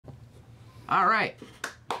All right,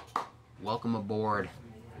 welcome aboard.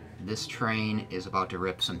 This train is about to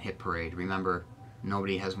rip some Hit Parade. Remember,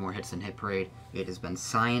 nobody has more hits than Hit Parade. It has been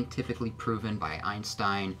scientifically proven by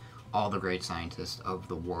Einstein, all the great scientists of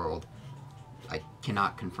the world. I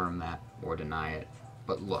cannot confirm that or deny it.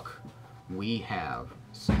 But look, we have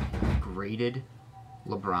some graded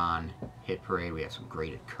LeBron Hit Parade. We have some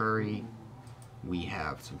graded Curry. We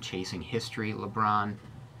have some Chasing History LeBron.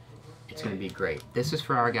 It's going to be great. This is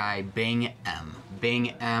for our guy Bing M. Bing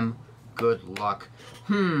M, good luck.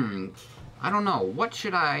 I don't know. What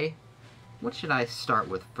should I start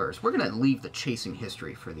with first? We're going to leave the Chasing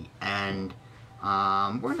History for the end.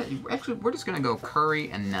 We're just going to go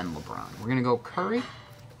Curry and then LeBron. We're going to go Curry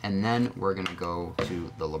and then we're going to go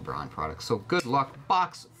to the LeBron product. So good luck.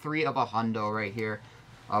 Box 3 of a hundo right here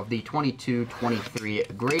of the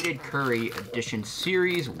 22-23 Graded Curry Edition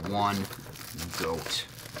Series 1 GOAT.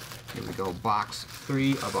 Here we go, box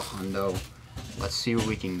 3 of a hundo. Let's see what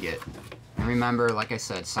we can get. And remember, like I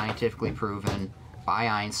said, scientifically proven by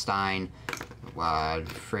Einstein,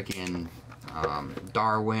 freaking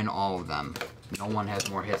Darwin, all of them. No one has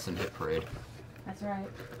more hits than Hit Parade. That's right.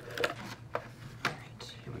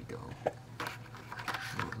 Alright, here we go.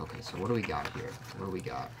 Okay, so what do we got here? What do we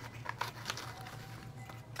got?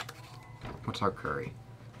 What's our Curry?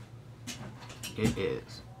 It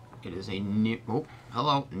is a new, oh,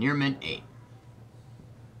 hello, near mint 8.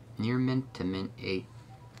 Near mint to mint 8.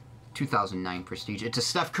 2009 Prestige. It's a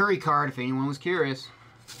Steph Curry card, if anyone was curious.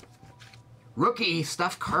 Rookie,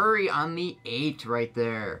 Steph Curry on the 8 right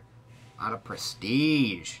there. Out of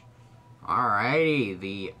Prestige. Alrighty,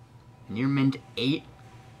 the near mint 8.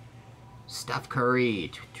 Steph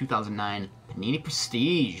Curry, 2009 Panini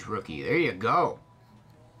Prestige rookie. There you go.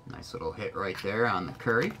 Nice little hit right there on the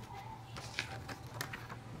Curry.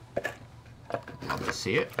 Love to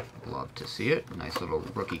see it. Love to see it. Nice little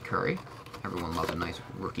rookie Curry. Everyone loves a nice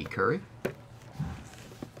rookie Curry.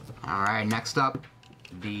 Alright, next up,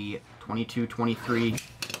 the 22-23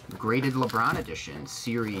 Graded LeBron Edition,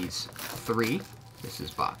 Series 3. This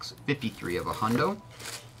is box 53 of a hundo.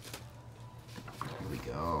 Here we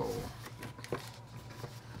go.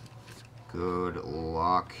 Good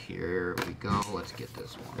luck. Here we go. Let's get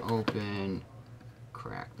this one open.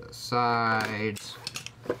 Crack the sides.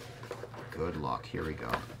 Good luck. Here we go.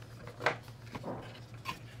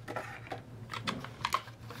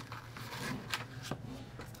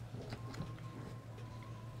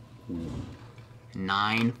 Ooh.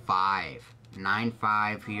 9-5.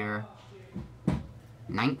 9-5 here.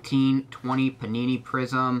 1920 Panini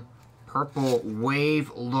Prism. Purple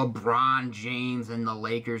Wave LeBron James in the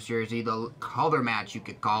Lakers jersey. The color match, you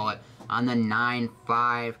could call it, on the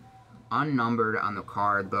 9-5. Unnumbered on the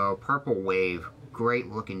card, though. Purple Wave.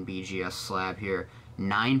 Great looking BGS slab here.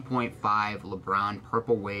 9.5 LeBron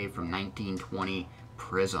Purple Wave from 1920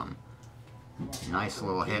 Prism. Nice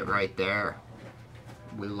little hit right there.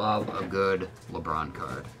 We love a good LeBron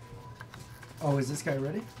card. Oh, is this guy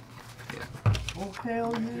ready? Yeah. Oh,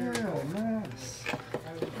 hell yeah. Nice.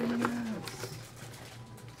 Yes.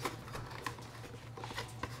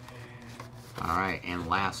 Alright, and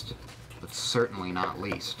last, but certainly not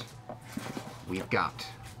least, we've got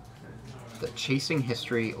the Chasing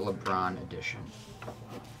History LeBron Edition.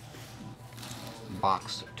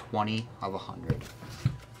 Box 20 of 100.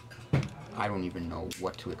 I don't even know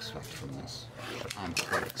what to expect from this, but I'm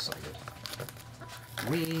quite excited.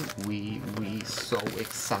 We so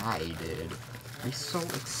excited. We so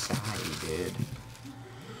excited.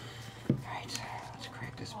 Alright, let's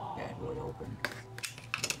crack this bad boy open.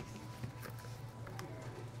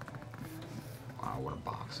 Wow, what a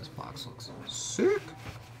box. This box looks sick.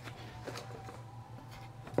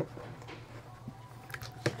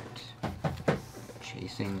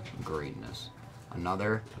 Chasing Greatness.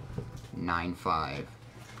 Another 9-5.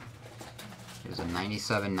 There's a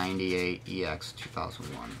 97-98 EX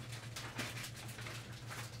 2001.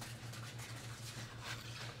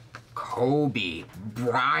 Kobe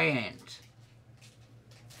Bryant.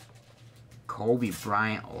 Kobe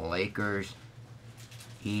Bryant Lakers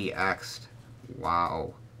EX.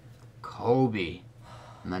 Wow. Kobe.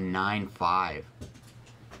 And the 9-5.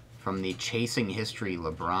 From the Chasing History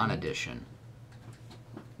LeBron Edition.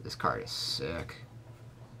 This card is sick.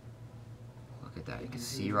 Look at that. You can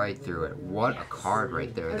see right through it. What a card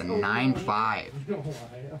right there. The 9-5.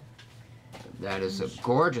 That is a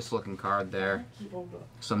gorgeous looking card there.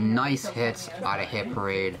 Some nice hits out of Hit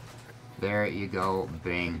Parade. There you go.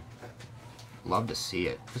 Bing. Love to see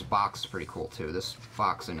it. This box is pretty cool too. This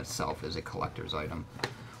box in itself is a collector's item.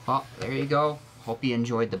 Well, there you go. Hope you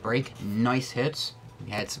enjoyed the break. Nice hits.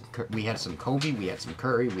 We had some Kobe, we had some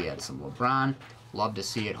Curry, we had some LeBron. Love to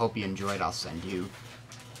see it. Hope you enjoyed. I'll send you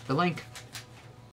the link.